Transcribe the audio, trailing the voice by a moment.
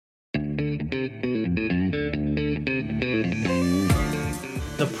The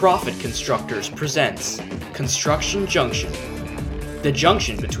Profit Constructors presents Construction Junction, the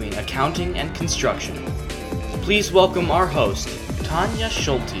junction between accounting and construction. Please welcome our host, Tanya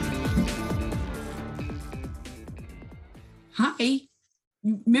Schulte. Hi.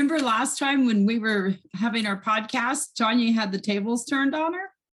 Remember last time when we were having our podcast, Tanya had the tables turned on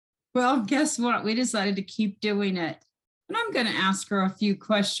her? Well, guess what? We decided to keep doing it. And I'm going to ask her a few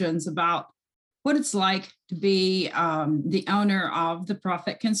questions about what it's like to be the owner of the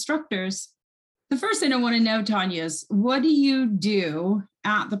Profit Constructors. The first thing I want to know, Tanya, is what do you do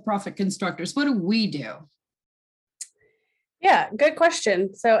at the Profit Constructors? What do we do? Yeah, good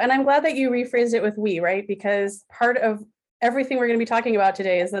question. And I'm glad that you rephrased it with we, right? Because part of everything we're going to be talking about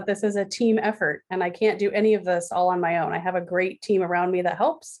today is that this is a team effort, and I can't do any of this all on my own. I have a great team around me that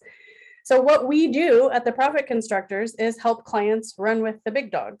helps. So what we do at the Profit Constructors is help clients run with the big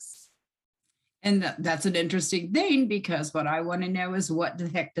dogs. And that's an interesting thing, because what I want to know is what the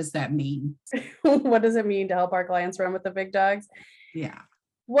heck does that mean? What does it mean to help our clients run with the big dogs? Yeah.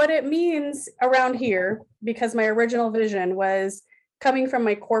 What it means around here, because my original vision was coming from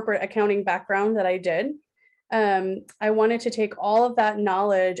my corporate accounting background that I did. I wanted to take all of that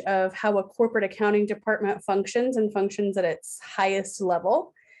knowledge of how a corporate accounting department functions and functions at its highest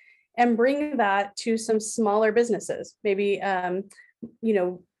level and bring that to some smaller businesses, maybe,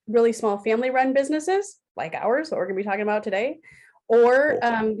 really small family run businesses like ours, what we're going to be talking about today, or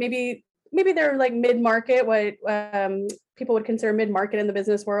maybe they're like mid-market, what people would consider mid-market in the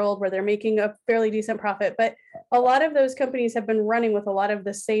business world, where they're making a fairly decent profit. But a lot of those companies have been running with a lot of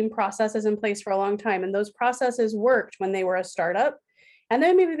the same processes in place for a long time. And those processes worked when they were a startup. And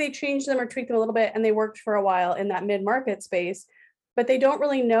then maybe they changed them or tweaked them a little bit, and they worked for a while in that mid-market space, but they don't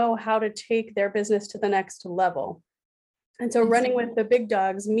really know how to take their business to the next level. And so running with the big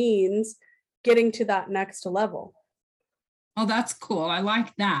dogs means getting to that next level. Oh, that's cool. I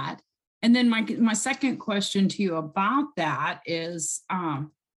like that. And then my second question to you about that is,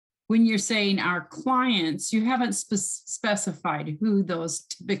 when you're saying our clients, you haven't specified who those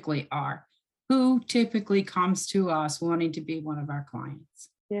typically are. Who typically comes to us wanting to be one of our clients?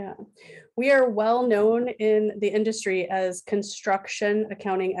 Yeah, we are well known in the industry as construction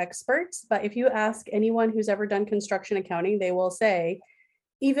accounting experts. But if you ask anyone who's ever done construction accounting, they will say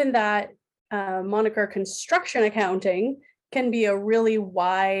even that moniker construction accounting can be a really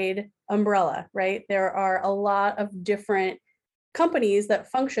wide umbrella, right? There are a lot of different companies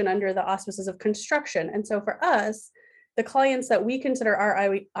that function under the auspices of construction. And so for us, the clients that we consider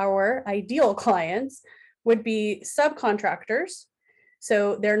our ideal clients would be subcontractors.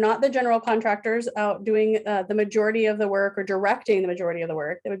 So they're not the general contractors out doing the majority of the work or directing the majority of the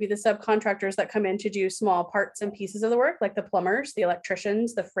work. They would be the subcontractors that come in to do small parts and pieces of the work, like the plumbers, the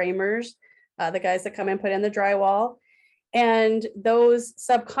electricians, the framers, the guys that come and put in the drywall. And those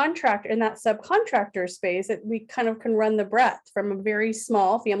in that subcontractor space, we kind of can run the breadth from a very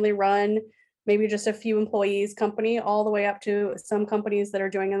small family run, maybe just a few employees company, all the way up to some companies that are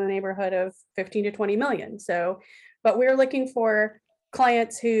doing in the neighborhood of 15 to 20 million. So, but we're looking for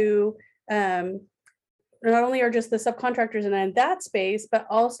clients who not only are just the subcontractors in that space, but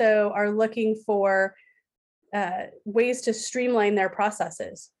also are looking for ways to streamline their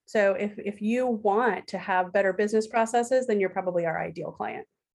processes. So if you want to have better business processes, then you're probably our ideal client.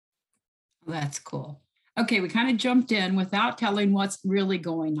 That's cool. Okay, we kind of jumped in without telling what's really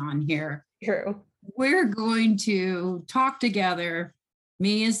going on here. True. We're going to talk together,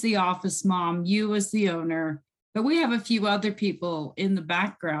 me as the office mom, you as the owner, but we have a few other people in the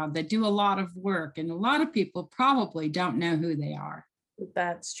background that do a lot of work, and a lot of people probably don't know who they are.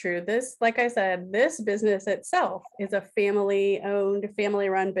 That's true. This, like I said, this business itself is a family-owned,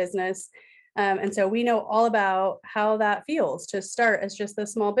 family-run business. And so we know all about how that feels to start as just a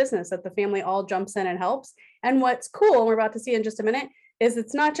small business that the family all jumps in and helps. And what's cool, and we're about to see in just a minute, is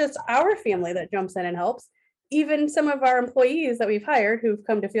it's not just our family that jumps in and helps. Even some of our employees that we've hired who've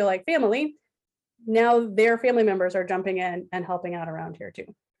come to feel like family, now their family members are jumping in and helping out around here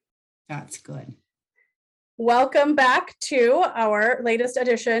too. That's good. Welcome back to our latest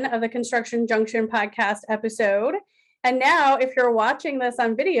edition of the Construction Junction podcast episode. And now, if you're watching this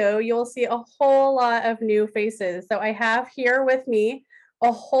on video, you'll see a whole lot of new faces. So I have here with me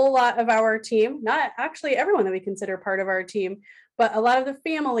a whole lot of our team, not actually everyone that we consider part of our team, but a lot of the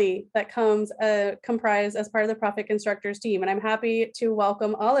family that comes comprised as part of the Profit Constructors team. And I'm happy to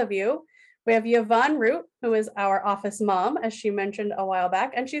welcome all of you. We have Yvonne Root, who is our office mom, as she mentioned a while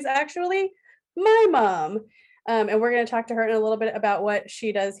back, and she's actually my mom. And we're going to talk to her in a little bit about what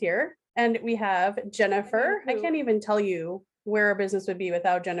she does here. And we have Jennifer. I can't even tell you where our business would be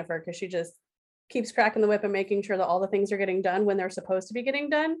without Jennifer, because she just keeps cracking the whip and making sure that all the things are getting done when they're supposed to be getting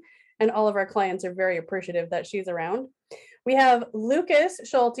done. And all of our clients are very appreciative that she's around. We have Lucas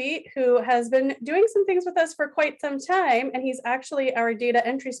Schulte, who has been doing some things with us for quite some time, and he's actually our data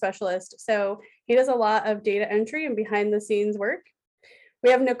entry specialist. So he does a lot of data entry and behind the scenes work. We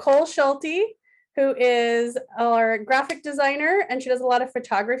have Nicole Schulte, who is our graphic designer, and she does a lot of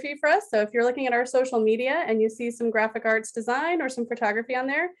photography for us. So if you're looking at our social media and you see some graphic arts design or some photography on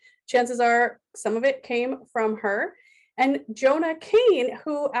there, chances are some of it came from her. And Jonah Kane,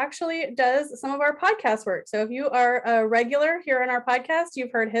 who actually does some of our podcast work. So if you are a regular here on our podcast,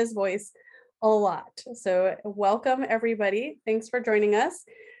 you've heard his voice a lot. So welcome, everybody. Thanks for joining us.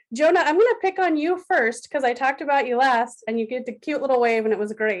 Jonah, I'm going to pick on you first because I talked about you last and you did the cute little wave and it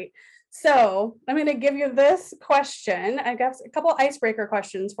was great. So I'm going to give you this question. I got a couple icebreaker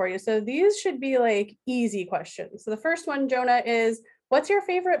questions for you. So these should be like easy questions. So the first one, Jonah, is what's your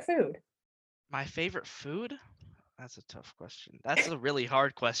favorite food? My favorite food? That's a tough question. That's a really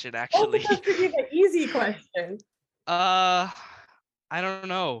hard question, actually. That should be the easy question. I don't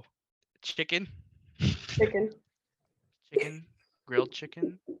know. Chicken? Chicken. Chicken? Grilled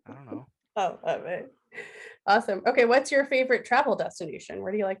chicken? I don't know. Oh, love it. Awesome. Okay, what's your favorite travel destination?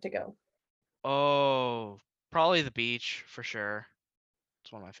 Where do you like to go? Oh, probably the beach for sure.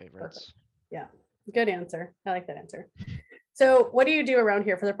 It's one of my favorites. Yeah, good answer. I like that answer. So what do you do around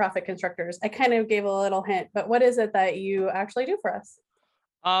here for the Profit Constructors? I kind of gave a little hint, but what is it that you actually do for us?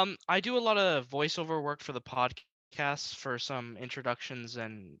 I do a lot of voiceover work for the podcast for some introductions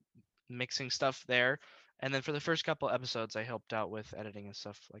and mixing stuff there. And then for the first couple episodes, I helped out with editing and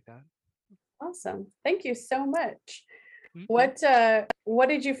stuff like that. Awesome. Thank you so much. Mhm. What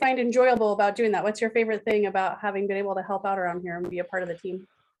did you find enjoyable about doing that? What's your favorite thing about having been able to help out around here and be a part of the team?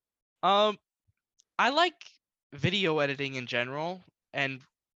 I like video editing in general and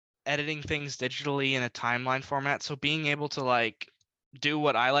editing things digitally in a timeline format. So being able to like do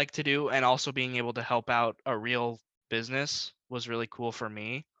what I like to do and also being able to help out a real business was really cool for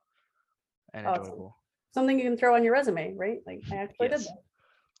me and Awesome. enjoyable. Something you can throw on your resume, right? Like I actually did Yes.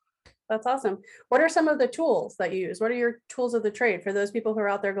 that. That's awesome. What are some of the tools that you use? What are your tools of the trade for those people who are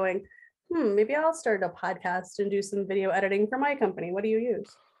out there going, maybe I'll start a podcast and do some video editing for my company? What do you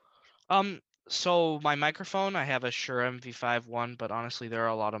use? So my microphone, I have a Shure MV5 but honestly, there are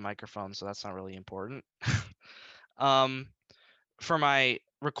a lot of microphones, so that's not really important. For my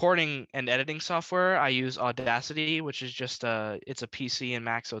recording and editing software, I use Audacity, which is just it's a PC and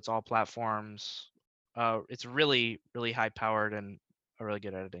Mac, so it's all platforms. It's really, really high powered and a really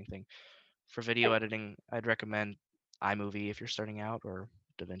good editing thing. For video editing, I'd recommend iMovie if you're starting out, or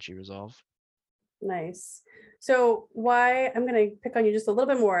DaVinci Resolve. Nice. So why, I'm going to pick on you just a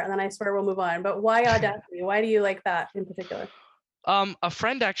little bit more and then I swear we'll move on, but why Audacity? Why do you like that in particular? A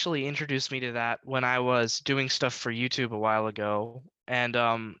friend actually introduced me to that when I was doing stuff for YouTube a while ago, and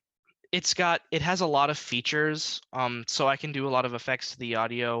it has a lot of features, so I can do a lot of effects to the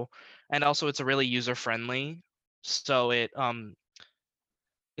audio, and also it's a really user friendly. So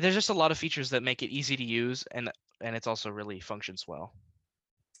there's just a lot of features that make it easy to use, and it's also really functions well.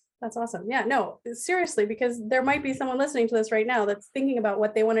 That's awesome. Yeah, no, seriously, because there might be someone listening to this right now that's thinking about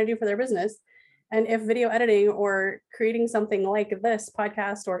what they want to do for their business. And if video editing or creating something like this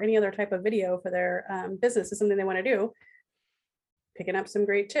podcast or any other type of video for their business is something they want to do, picking up some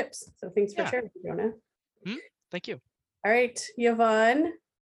great tips. So thanks for sharing, Jonah. Thank you. All right, Yvonne,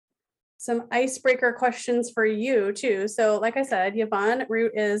 some icebreaker questions for you too. So like I said, Yvonne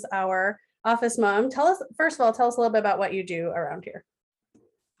Root is our office mom. First of all, tell us a little bit about what you do around here.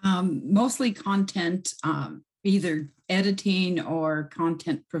 Mostly content, either editing or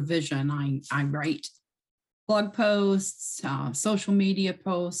content provision. I write blog posts, social media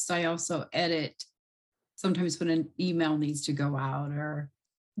posts. I also edit sometimes when an email needs to go out or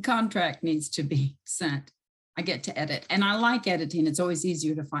a contract needs to be sent. I get to edit and I like editing. It's always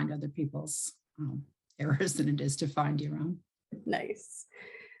easier to find other people's errors than it is to find your own. Nice.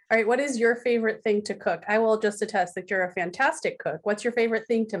 All right, what is your favorite thing to cook? I will just attest that you're a fantastic cook. What's your favorite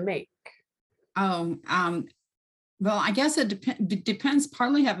thing to make? Well, I guess it depends,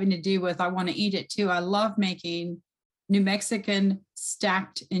 partly having to do with I want to eat it too. I love making New Mexican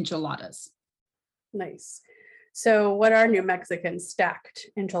stacked enchiladas. Nice. So what are New Mexican stacked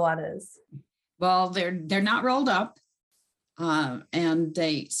enchiladas? Well, they're not rolled up. And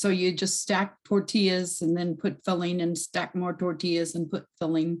so you just stack tortillas and then put filling and stack more tortillas and put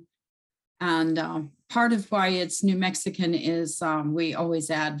filling. And part of why it's New Mexican is we always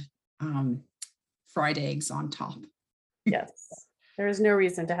add fried eggs on top. Yes, there is no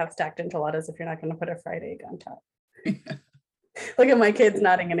reason to have stacked enchiladas if you're not going to put a fried egg on top. Look at my kids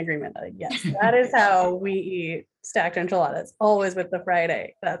nodding in agreement. Like, yes, that is how we eat stacked enchiladas, always with the fried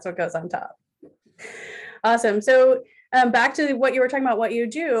egg. That's what goes on top. Awesome. So back to what you were talking about, what you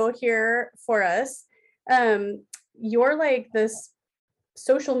do here for us. You're like this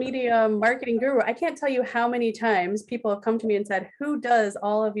social media marketing guru. I can't tell you how many times people have come to me and said, who does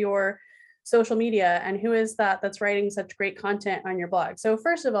all of your social media and who is that that's writing such great content on your blog? So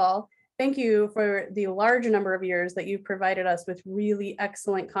first of all, thank you for the large number of years that you've provided us with really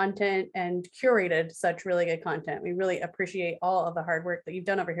excellent content and curated such really good content. We really appreciate all of the hard work that you've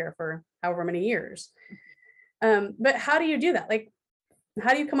done over here for however many years. But how do you do that? Like,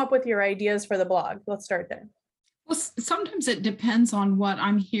 how do you come up with your ideas for the blog? Let's start there. Well, sometimes it depends on what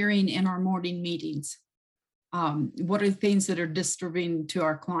I'm hearing in our morning meetings. What are things that are disturbing to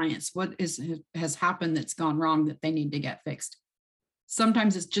our clients? What has happened that's gone wrong that they need to get fixed?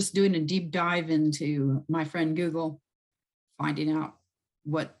 Sometimes it's just doing a deep dive into my friend Google, finding out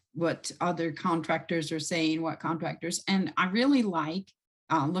what other contractors are saying, what contractors. And I really like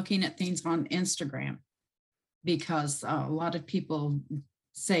looking at things on Instagram, because a lot of people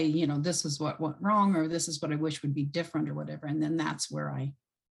say, you know, this is what went wrong, or this is what I wish would be different, or whatever. And then that's where I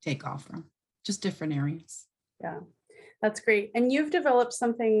take off from, just different areas. Yeah, that's great. And you've developed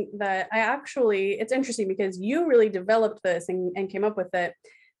something that it's interesting because you really developed this and came up with it.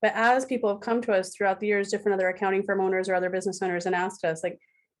 But as people have come to us throughout the years, different other accounting firm owners or other business owners, and asked us, like,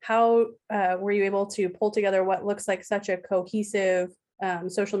 how were you able to pull together what looks like such a cohesive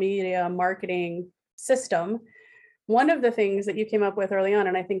social media marketing system? One of the things that you came up with early on,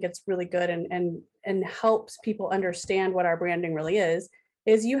 and I think it's really good and helps people understand what our branding really is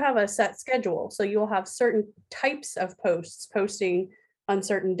you have a set schedule. So you'll have certain types of posts posting on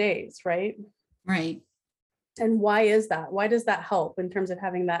certain days, right? Right. And why is that? Why does that help in terms of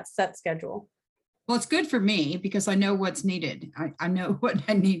having that set schedule? Well, it's good for me because I know what's needed. I know what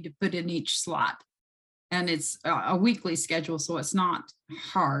I need to put in each slot. And it's a weekly schedule, so it's not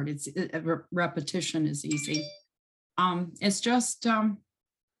hard. Repetition is easy. It's just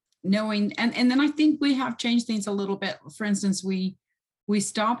knowing, and then I think we have changed things a little bit. For instance, we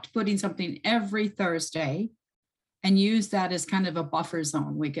stopped putting something every Thursday and use that as kind of a buffer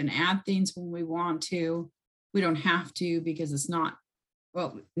zone. We can add things when we want to. We don't have to, because it's not,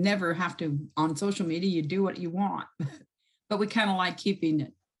 well, never have to on social media. You do what you want, but we kind of like keeping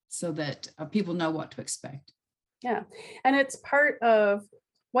it so that people know what to expect. Yeah. And it's part of,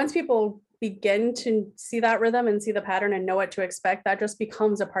 once people begin to see that rhythm and see the pattern and know what to expect, that just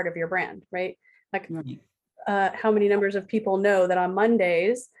becomes a part of your brand, right? Like, Right. How many numbers of people know that on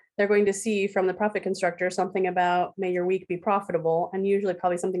Mondays, they're going to see from the Profit Constructor something about may your week be profitable, and usually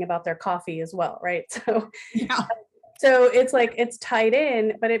probably something about their coffee as well, right? So, Yeah. So it's like, it's tied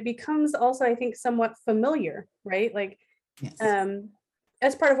in, but it becomes also, I think, somewhat familiar, right? Like, Yes.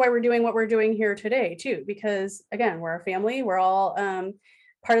 That's part of why we're doing what we're doing here today too, because again, we're a family, we're all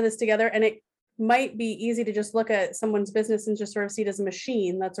part of this together, and it might be easy to just look at someone's business and just sort of see it as a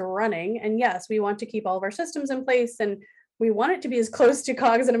machine that's running. And yes, we want to keep all of our systems in place, and we want it to be as close to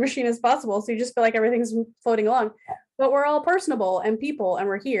cogs in a machine as possible, so you just feel like everything's floating along. But we're all personable and people, and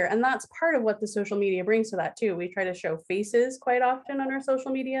we're here, and that's part of what the social media brings to that too. We try to show faces quite often on our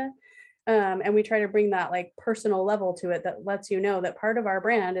social media, and we try to bring that like personal level to it that lets you know that part of our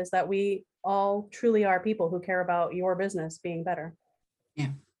brand is that we all truly are people who care about your business being better.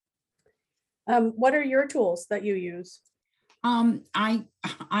 Yeah. What are your tools that you use? I'm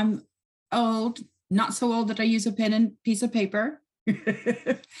old, not so old that I use a pen and piece of paper,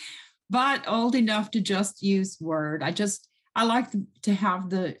 but old enough to just use Word. I like to have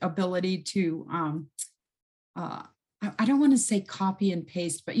the ability to, I don't want to say copy and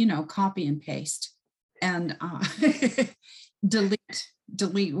paste, but copy and paste and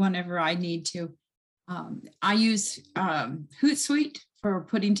delete whenever I need to. I use Hootsuite for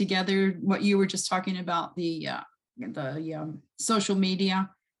putting together what you were just talking about, the social media.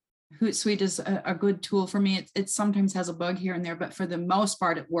 Hootsuite is a good tool for me. It sometimes has a bug here and there, but for the most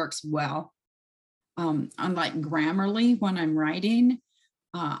part, it works well. Unlike Grammarly, when I'm writing,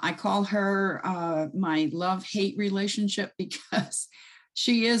 I call her my love-hate relationship, because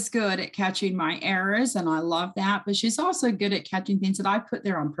she is good at catching my errors, and I love that, but she's also good at catching things that I put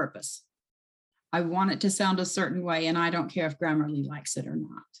there on purpose. I want it to sound a certain way, and I don't care if Grammarly likes it or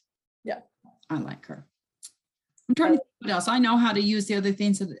not. Yeah. I like her. I'm trying to think what else. I know how to use the other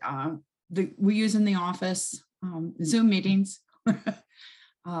things that we use in the office, Zoom meetings.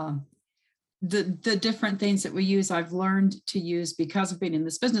 The different things that we use, I've learned to use because of being in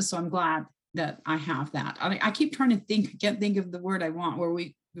this business. So I'm glad that I have that. I keep trying to think, can't think of the word I want, where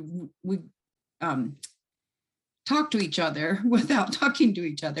we talk to each other without talking to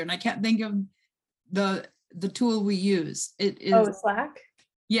each other. And I can't think of the tool we use. It is, Oh, Slack?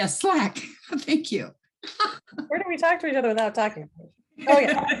 yes, Slack. Thank you. Where do we talk to each other without talking? Oh,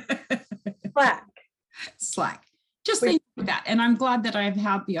 yeah, Slack. Slack. Just Wait. things like that. And I'm glad that I've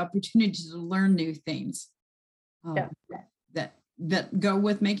had the opportunity to learn new things Yeah. that go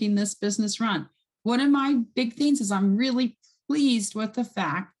with making this business run. One of my big things is I'm really pleased with the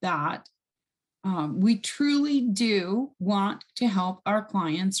fact that we truly do want to help our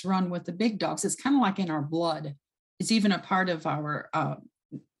clients run with the big dogs. It's kind of like in our blood. It's even a part of our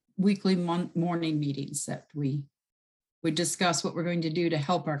weekly morning meetings that we discuss what we're going to do to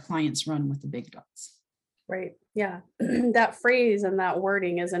help our clients run with the big dogs. Right. Yeah. That phrase and that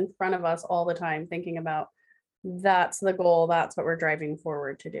wording is in front of us all the time, thinking about that's the goal. That's what we're driving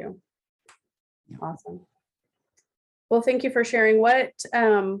forward to do. Yeah. Awesome. Well, thank you for sharing. What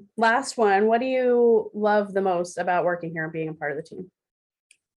last one, what do you love the most about working here and being a part of the team?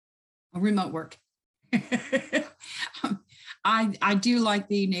 Remote work. I do like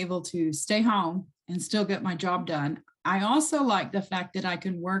being able to stay home and still get my job done. I also like the fact that I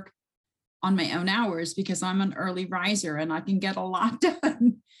can work on my own hours because I'm an early riser and I can get a lot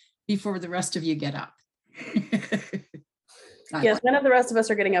done before the rest of you get up. Yes, none of the rest of us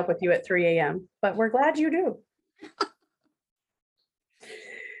are getting up with you at 3 a.m., but we're glad you do.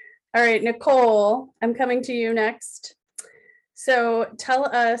 All right, Nicole, I'm coming to you next. So tell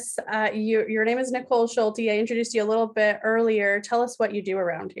us, your name is Nicole Schulte. I introduced you a little bit earlier. Tell us what you do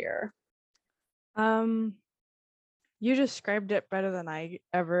around here. You described it better than I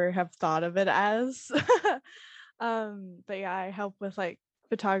ever have thought of it as. But yeah, I help with like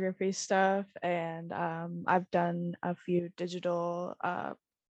photography stuff, and I've done a few digital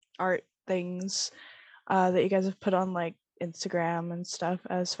art things that you guys have put on like Instagram and stuff,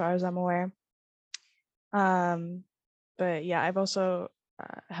 as far as I'm aware. But yeah, I've also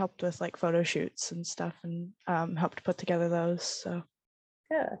helped with like photo shoots and stuff, and helped put together those. So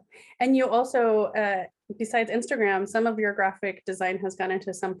yeah, and you also, besides Instagram, some of your graphic design has gone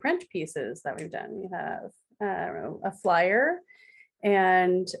into some print pieces that we've done. You have a flyer,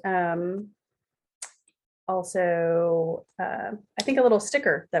 and also I think a little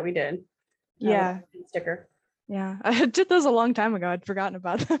sticker that we did. Yeah, sticker. Yeah, I did those a long time ago. I'd forgotten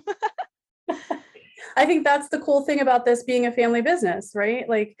about them. I think that's the cool thing about this being a family business, right?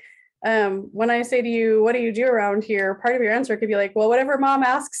 Like when I say to you, what do you do around here? Part of your answer could be like, well, whatever mom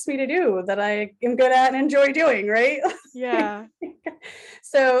asks me to do that I am good at and enjoy doing, right? Yeah.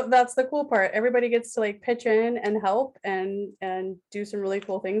 So that's the cool part. Everybody gets to like pitch in and help and do some really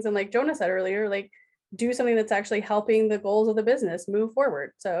cool things. And like Jonah said earlier, like do something that's actually helping the goals of the business move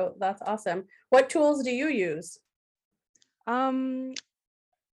forward. So that's awesome. What tools do you use?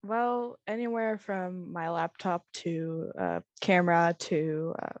 Well, anywhere from my laptop to camera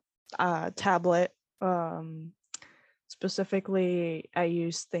to tablet. Specifically, I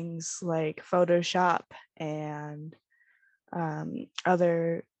use things like Photoshop and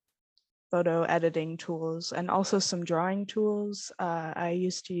other photo editing tools, and also some drawing tools. I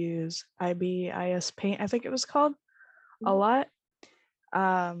used to use IBIS Paint, I think it was called, a lot.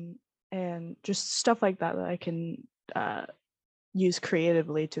 And just stuff like that I can use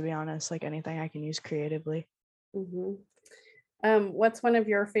creatively, to be honest, like anything I can use creatively. What's one of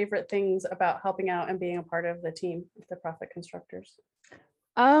your favorite things about helping out and being a part of the team of the Profit Constructors?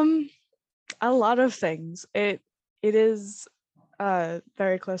 A lot of things. It is a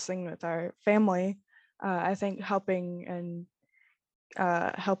very close thing with our family. I think helping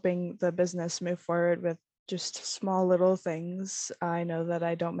the business move forward with just small little things. I know that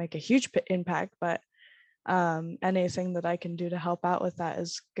I don't make a huge impact, but anything that I can do to help out with that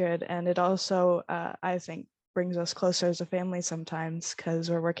is good. And it also, I think, brings us closer as a family sometimes, because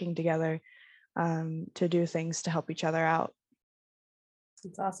we're working together to do things to help each other out.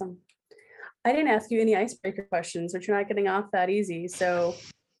 That's awesome. I didn't ask you any icebreaker questions, but you're not getting off that easy. So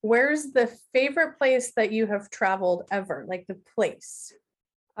where's the favorite place that you have traveled ever? Like the place?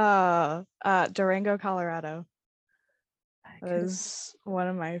 Durango, Colorado. That is one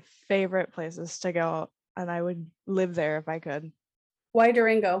of my favorite places to go, and I would live there if I could. Why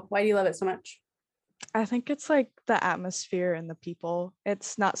Durango? Why do you love it so much? I think it's like the atmosphere and the people.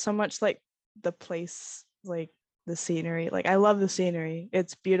 It's not so much like the place, like the scenery. Like I love the scenery.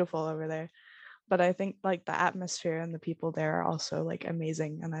 It's beautiful over there. But I think like the atmosphere and the people there are also like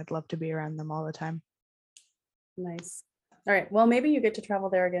amazing, and I'd love to be around them all the time. Nice. All right. Well, maybe you get to travel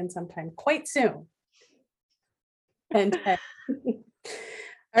there again sometime quite soon. And all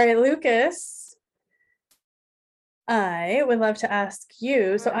right, Lucas. I would love to ask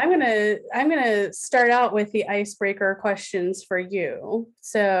you. So I'm gonna start out with the icebreaker questions for you.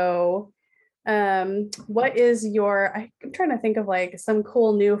 So what is your I'm trying to think of like some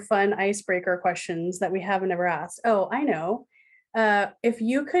cool new fun icebreaker questions that we haven't ever asked. Oh, I know. If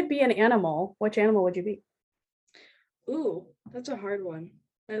you could be an animal, which animal would you be? Ooh, that's a hard one.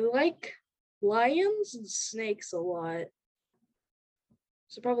 I like lions and snakes a lot.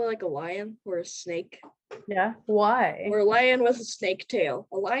 So probably like a lion or a snake. Yeah. Why? Or a lion with a snake tail.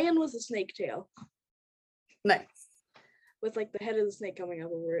 A lion with a snake tail. Nice. With like the head of the snake coming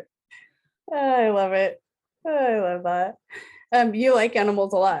up over it. I love it. I love that. You like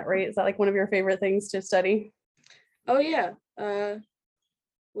animals a lot, right? Is that like one of your favorite things to study? Oh yeah. Can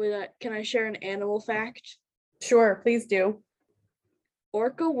I share an animal fact? Sure, please do.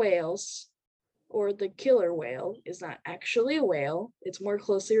 Orca whales, or the killer whale, is not actually a whale. It's more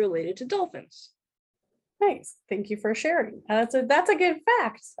closely related to dolphins. Nice. Thank you for sharing. That's a good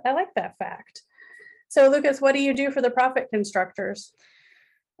fact. I like that fact. So Lucas, what do you do for the Profit Constructors?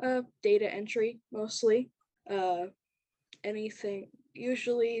 Data entry mostly. Anything,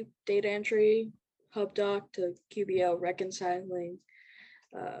 usually data entry, HubDoc to QBO, reconciling,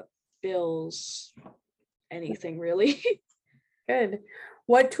 bills, anything really. Good.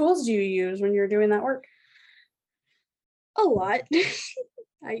 What tools do you use when you're doing that work? A lot.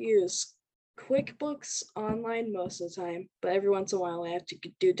 I use QuickBooks Online most of the time, but every once in a while I have to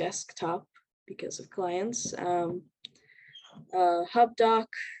do desktop because of clients. HubDoc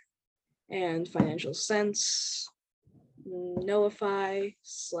and Financial Sense, Notify,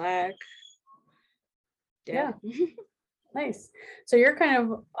 Slack. Yeah. Nice. So you're kind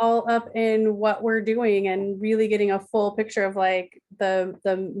of all up in what we're doing and really getting a full picture of like the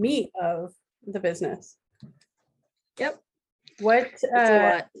meat of the business. Yep. What It's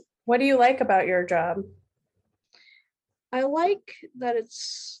a lot. what do you like about your job? I like that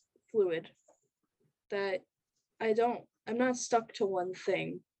it's fluid, that I'm not stuck to one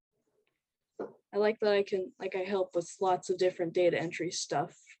thing. I like that I help with lots of different data entry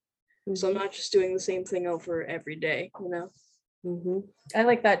stuff. So I'm not just doing the same thing over every day, you know? Mm-hmm. I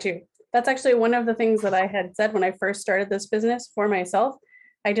like that too. That's actually one of the things that I had said when I first started this business for myself.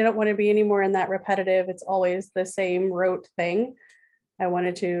 I didn't want to be anymore in that repetitive, it's always the same rote thing. I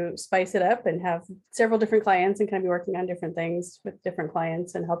wanted to spice it up and have several different clients and kind of be working on different things with different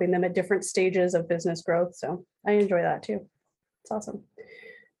clients and helping them at different stages of business growth. So I enjoy that too. It's awesome.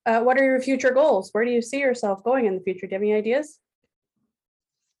 What are your future goals? Where do you see yourself going in the future? Do you have any ideas?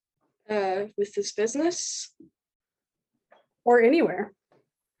 With this business, Or anywhere?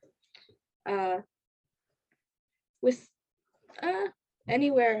 With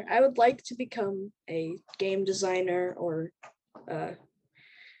anywhere, I would like to become a game designer or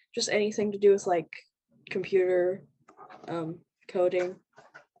just anything to do with like computer coding,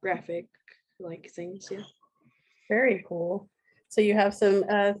 graphic like things. Yeah. Very cool. So you have some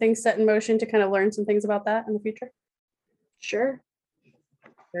things set in motion to kind of learn some things about that in the future? Sure.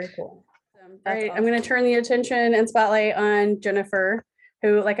 Very cool. All That's right, I'm going to turn the attention and spotlight on Jennifer,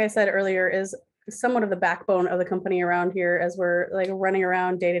 who, like I said earlier, is somewhat of the backbone of the company around here as we're like running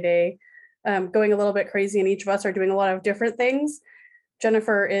around day to day, going a little bit crazy, and each of us are doing a lot of different things.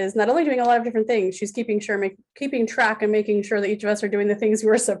 Jennifer is not only doing a lot of different things, she's keeping track and making sure that each of us are doing the things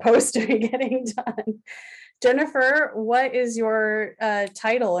we're supposed to be getting done. Jennifer, what is your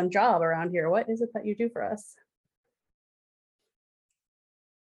title and job around here? What is it that you do for us?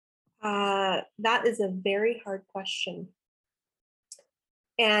 That is a very hard question.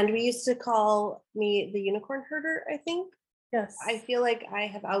 And we used to call me the unicorn herder, I think. Yes. I feel like I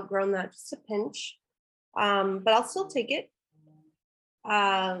have outgrown that just a pinch, but I'll still take it.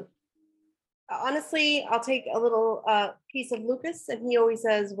 Honestly, I'll take a little piece of Lucas, and he always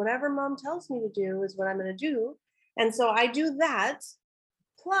says, whatever mom tells me to do is what I'm going to do. And so I do that,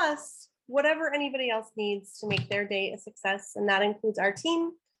 plus whatever anybody else needs to make their day a success. And that includes our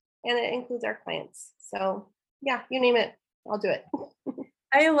team, and it includes our clients. So yeah, you name it, I'll do it.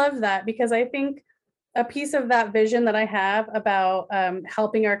 I love that, because I think a piece of that vision that I have about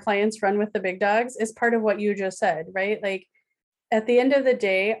helping our clients run with the big dogs is part of what you just said, right? Like at the end of the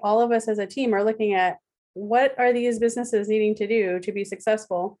day, all of us as a team are looking at what are these businesses needing to do to be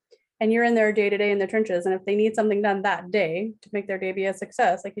successful? And you're in their day to day in the trenches. And if they need something done that day to make their day be a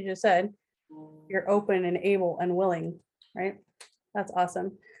success, like you just said, you're open and able and willing, right? That's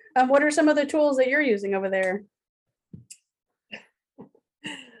awesome. What are some of the tools that you're using over there?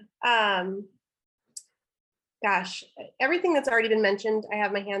 Gosh, everything that's already been mentioned, I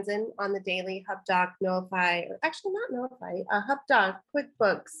have my hands in on the daily. HubDoc, Notify, or actually not Notify, HubDoc,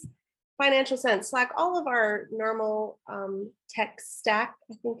 QuickBooks, financial sense. Slack, all of our normal tech stack,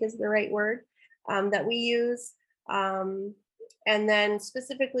 I think is the right word, that we use. And then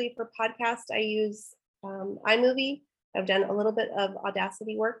specifically for podcast, I use iMovie. I've done a little bit of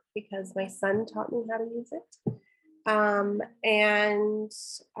Audacity work because my son taught me how to use it. And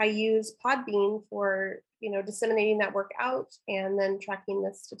I use Podbean for, disseminating that work out and then tracking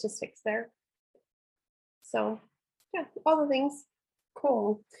the statistics there. So yeah, all the things.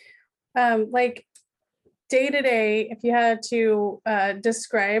 Cool. Like day to day, if you had to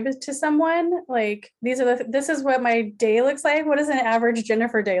describe to someone, like this is what my day looks like. What does an average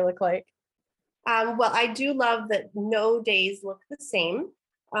Jennifer day look like? Well, I do love that no days look the same.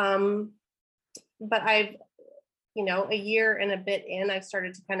 But I've, a year and a bit in, I've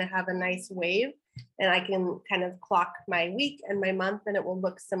started to kind of have a nice wave, and I can kind of clock my week and my month and it will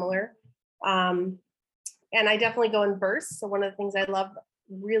look similar. And I definitely go in bursts. So one of the things I love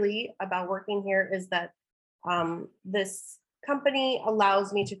really about working here is that this company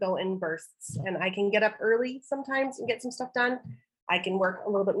allows me to go in bursts, and I can get up early sometimes and get some stuff done. I can work a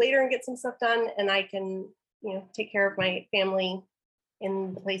little bit later and get some stuff done, and I can, take care of my family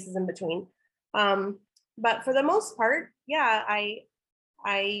in the places in between. But for the most part, yeah, I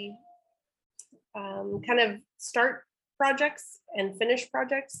kind of start projects and finish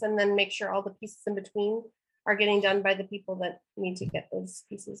projects, and then make sure all the pieces in between are getting done by the people that need to get those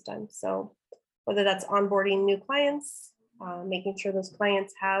pieces done. So whether that's onboarding new clients, making sure those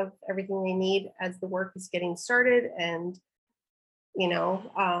clients have everything they need as the work is getting started, and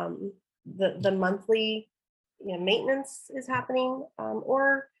the monthly maintenance is happening,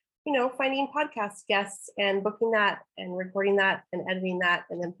 or finding podcast guests and booking that and recording that and editing that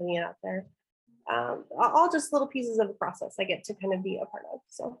and then putting it out there. All just little pieces of the process I get to kind of be a part of.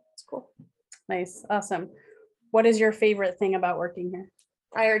 So it's cool. Nice. Awesome. What is your favorite thing about working here?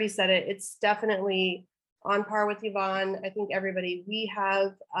 I already said it. It's definitely on par with Yvonne. I think everybody, we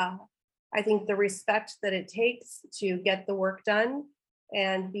have, I think the respect that it takes to get the work done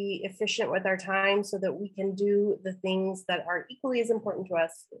and be efficient with our time so that we can do the things that are equally as important to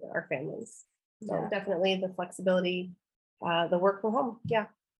us, our families. So definitely the flexibility, the work from home. Yeah.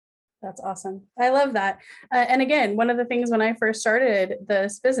 That's awesome. I love that. And again, one of the things when I first started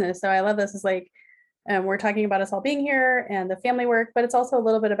this business, so I love this, is like, we're talking about us all being here and the family work, but it's also a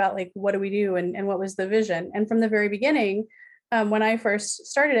little bit about like, what do we do and what was the vision? And from the very beginning, when I first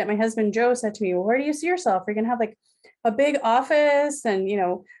started it, my husband, Joe, said to me, well, where do you see yourself? You're going to have like a big office and,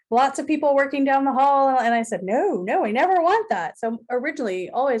 lots of people working down the hall. And I said, no, I never want that. So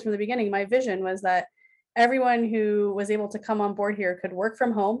originally, always from the beginning, my vision was that everyone who was able to come on board here could work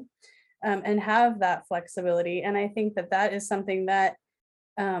from home and have that flexibility. And I think that is something that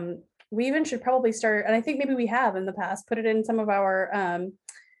we even should probably start, and I think maybe we have in the past, put it in some of our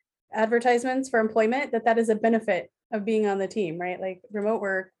advertisements for employment, that is a benefit of being on the team, right? Like remote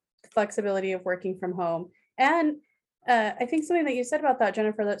work, flexibility of working from home. And I think something that you said about that,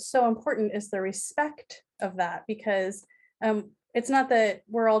 Jennifer, that's so important is the respect of that, because it's not that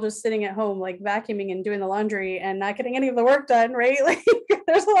we're all just sitting at home like vacuuming and doing the laundry and not getting any of the work done, right? Like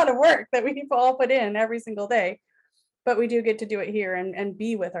there's a lot of work that we all put in every single day, but we do get to do it here and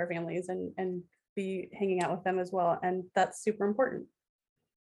be with our families and be hanging out with them as well. And that's super important.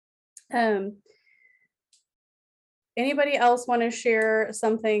 Anybody else want to share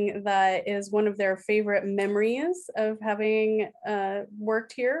something that is one of their favorite memories of having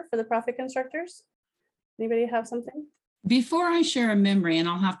worked here for the Profit Constructors? Anybody have something? Before I share a memory, and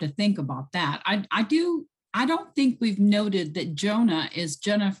I'll have to think about that, I don't think we've noted that Jonah is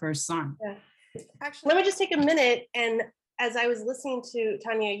Jennifer's son. Yeah. Actually, let me just take a minute. And as I was listening to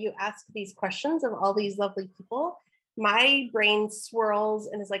Tanya, you ask these questions of all these lovely people, my brain swirls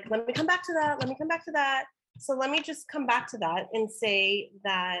and is like, let me come back to that. Let me come back to that. So let me just come back to that and say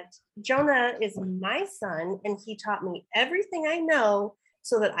that Jonah is my son, and he taught me everything I know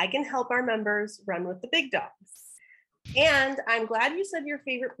so that I can help our members run with the big dogs. And I'm glad you said your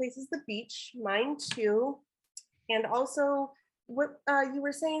favorite place is the beach. Mine too. And also what you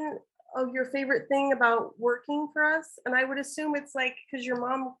were saying of your favorite thing about working for us. And I would assume it's like, because your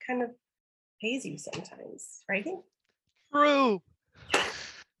mom kind of pays you sometimes, right? True.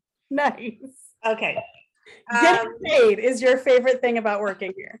 Nice. Okay. Getting paid is your favorite thing about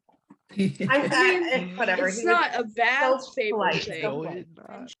working here. Whatever. It's not a bad favorite thing.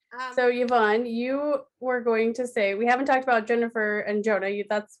 So Yvonne, you were going to say, we haven't talked about Jennifer and Jonah,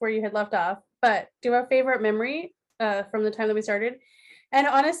 that's where you had left off, but do you have a favorite memory from the time that we started? And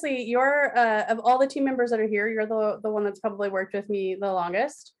honestly, you're of all the team members that are here, you're the one that's probably worked with me the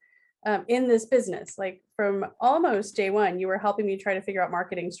longest. in this business. Like from almost day one, you were helping me try to figure out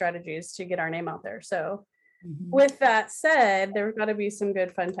marketing strategies to get our name out there. So with that said, there have got to be some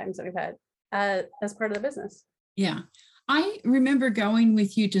good fun times that we've had as part of the business. Yeah. I remember going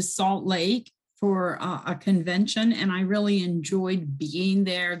with you to Salt Lake for a convention, and I really enjoyed being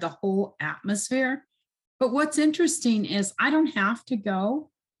there, the whole atmosphere. But what's interesting is I don't have to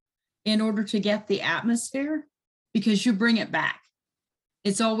go in order to get the atmosphere because you bring it back.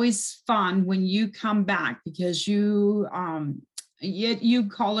 It's always fun when you come back because you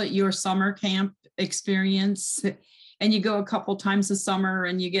call it your summer camp experience, and you go a couple times a summer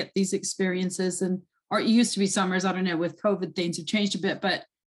and you get these experiences. And or it used to be summers, I don't know, with COVID things have changed a bit, but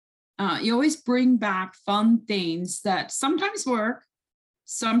you always bring back fun things that sometimes work,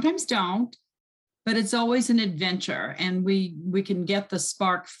 sometimes don't, but it's always an adventure, and we can get the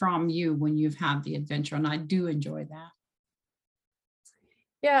spark from you when you've had the adventure, and I do enjoy that.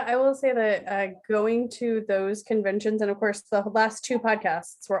 Yeah, I will say that going to those conventions, and of course, the last two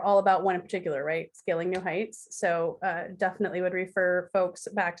podcasts were all about one in particular, right? Scaling New Heights. So definitely would refer folks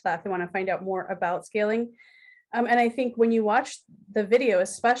back to that if they want to find out more about scaling. And I think when you watch the video,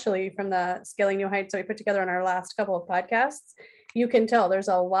 especially from the Scaling New Heights that we put together on our last couple of podcasts, you can tell there's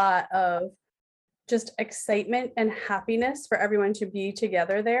a lot of just excitement and happiness for everyone to be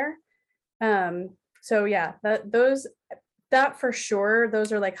together there. So yeah, that for sure,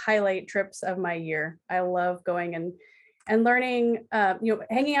 those are like highlight trips of my year. I love going and learning,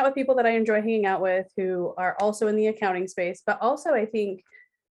 hanging out with people that I enjoy hanging out with who are also in the accounting space, but also I think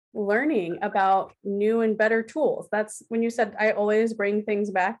learning about new and better tools. That's when you said I always bring things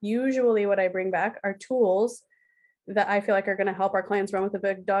back. Usually what I bring back are tools that I feel like are going to help our clients run with the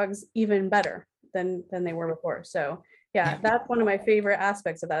big dogs even better than they were before. So yeah, that's one of my favorite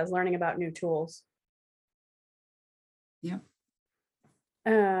aspects of that, is learning about new tools. Yeah.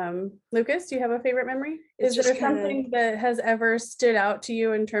 Lucas, do you have a favorite memory? It's Is there just kinda- something that has ever stood out to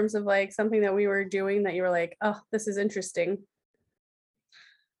you in terms of like something that we were doing that you were like, oh, this is interesting?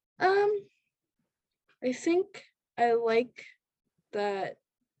 I think I like that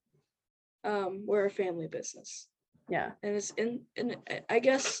we're a family business. Yeah. And it's in I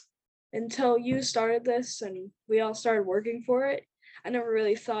guess until you started this and we all started working for it, I never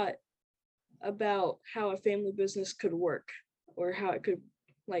really thought about how a family business could work or how it could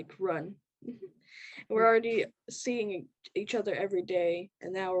like run. We're already seeing each other every day,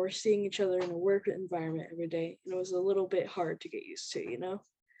 and now we're seeing each other in a work environment every day, and it was a little bit hard to get used to, you know?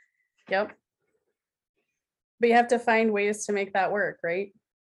 Yep. But you have to find ways to make that work, right?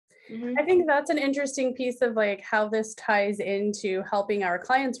 Mhm. I think that's an interesting piece of like how this ties into helping our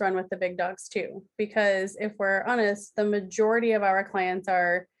clients run with the big dogs too. Because if we're honest, the majority of our clients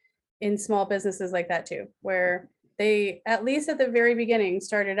are in small businesses like that too, where they, at least at the very beginning,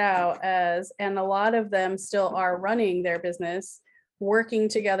 started out as, and a lot of them still are running their business, working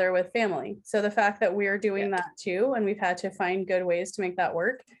together with family. So the fact that we're doing that too, and we've had to find good ways to make that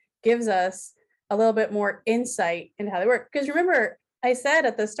work, gives us a little bit more insight into how they work. Because remember, I said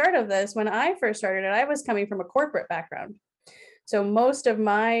at the start of this, when I first started it, I was coming from a corporate background. So most of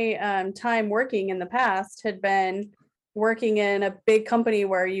my time working in the past had been working in a big company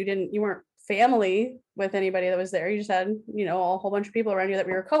where you weren't family with anybody that was there. You just had, a whole bunch of people around you that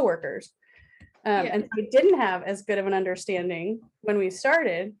we were coworkers. And so we didn't have as good of an understanding when we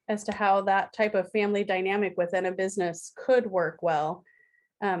started as to how that type of family dynamic within a business could work well.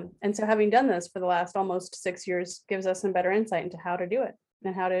 And so having done this for the last almost 6 years gives us some better insight into how to do it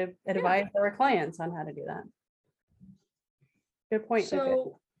and how to advise our clients on how to do that. Good point. Lucas.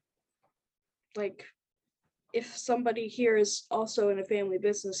 So, like, if somebody here is also in a family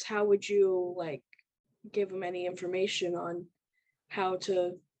business, how would you like give them any information on how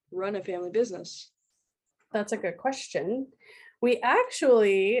to run a family business? That's a good question. We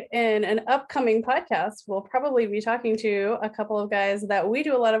actually, in an upcoming podcast, will probably be talking to a couple of guys that we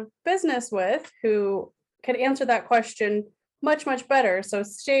do a lot of business with who could answer that question much, much better. So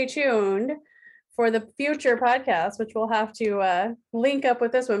stay tuned for the future podcast, which we'll have to link up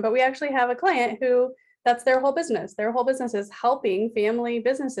with this one. But we actually have a client who that's their whole business. Their whole business is helping family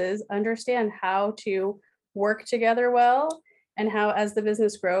businesses understand how to work together well, and how, as the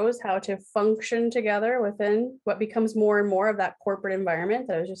business grows, how to function together within what becomes more and more of that corporate environment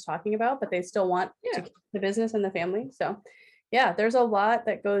that I was just talking about, but they still want to keep the business and the family. So yeah, there's a lot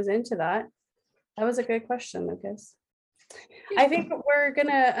that goes into that. That was a good question, Lucas. I think we're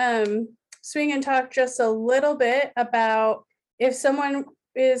gonna swing and talk just a little bit about if someone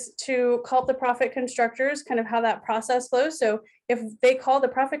is to call the Profit Constructors, kind of how that process flows. So if they call the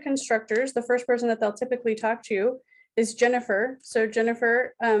Profit Constructors, the first person that they'll typically talk to is Jennifer. So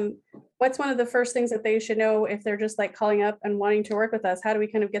Jennifer, what's one of the first things that they should know if they're just like calling up and wanting to work with us? How do we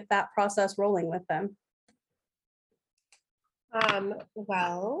kind of get that process rolling with them?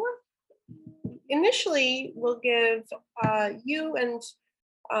 Well, initially we'll give you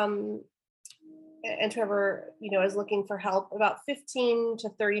and Trevor, is looking for help, about 15 to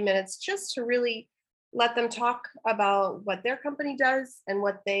 30 minutes just to really let them talk about what their company does and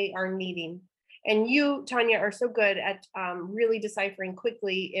what they are needing. And you, Tanya, are so good at really deciphering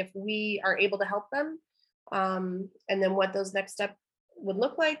quickly if we are able to help them, and then what those next steps would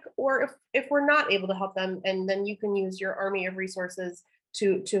look like, or if we're not able to help them, and then you can use your army of resources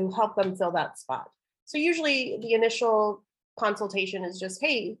to help them fill that spot. So usually the initial consultation is just,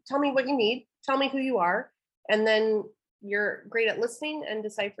 hey, tell me what you need, tell me who you are, and then you're great at listening and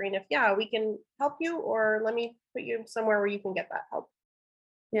deciphering if, yeah, we can help you, or let me put you somewhere where you can get that help.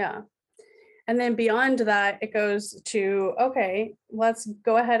 Yeah. And then beyond that, it goes to, okay, let's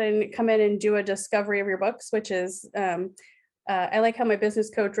go ahead and come in and do a discovery of your books, which is, I like how my business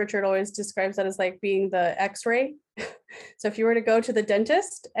coach, Richard, always describes that as like being the X-ray. So if you were to go to the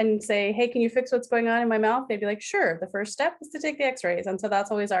dentist and say, hey, can you fix what's going on in my mouth? They'd be like, sure. The first step is to take the X-rays. And so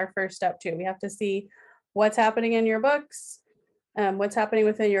that's always our first step too. We have to see what's happening in your books, what's happening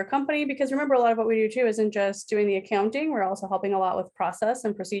within your company, because remember, a lot of what we do too isn't just doing the accounting. We're also helping a lot with process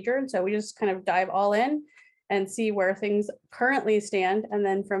and procedure. And so we just kind of dive all in and see where things currently stand. And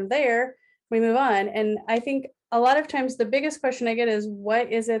then from there, we move on. And I think a lot of times the biggest question I get is, what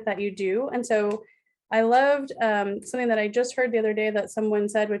is it that you do? And so I loved something that I just heard the other day that someone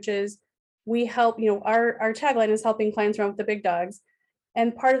said, which is, we help, our tagline is helping clients run with the big dogs.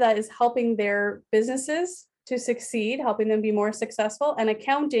 And part of that is helping their businesses to succeed, helping them be more successful. And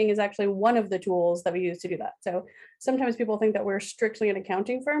accounting is actually one of the tools that we use to do that. So sometimes people think that we're strictly an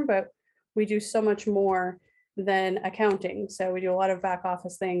accounting firm, but we do so much more than accounting. So we do a lot of back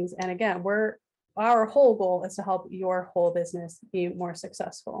office things. And again, our whole goal is to help your whole business be more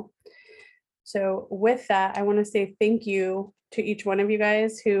successful. So with that, I want to say thank you to each one of you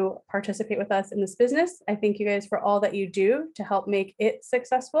guys who participate with us in this business. I thank you guys for all that you do to help make it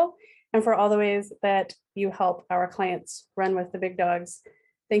successful, and for all the ways that you help our clients run with the big dogs.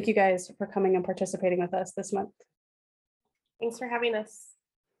 Thank you guys for coming and participating with us this month. Thanks for having us.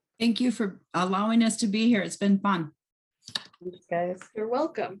 Thank you for allowing us to be here. It's been fun. Thanks, guys. You're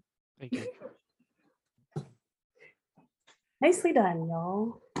welcome. Thank you. Nicely done,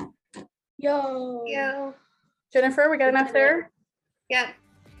 y'all. Yo. Yeah. Jennifer, we got enough there? Yeah.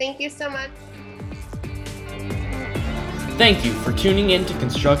 Thank you so much. Thank you for tuning in to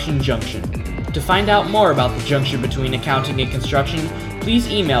Construction Junction. To find out more about the junction between accounting and construction, please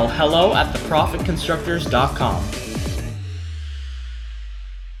email hello@theprofitconstructors.com.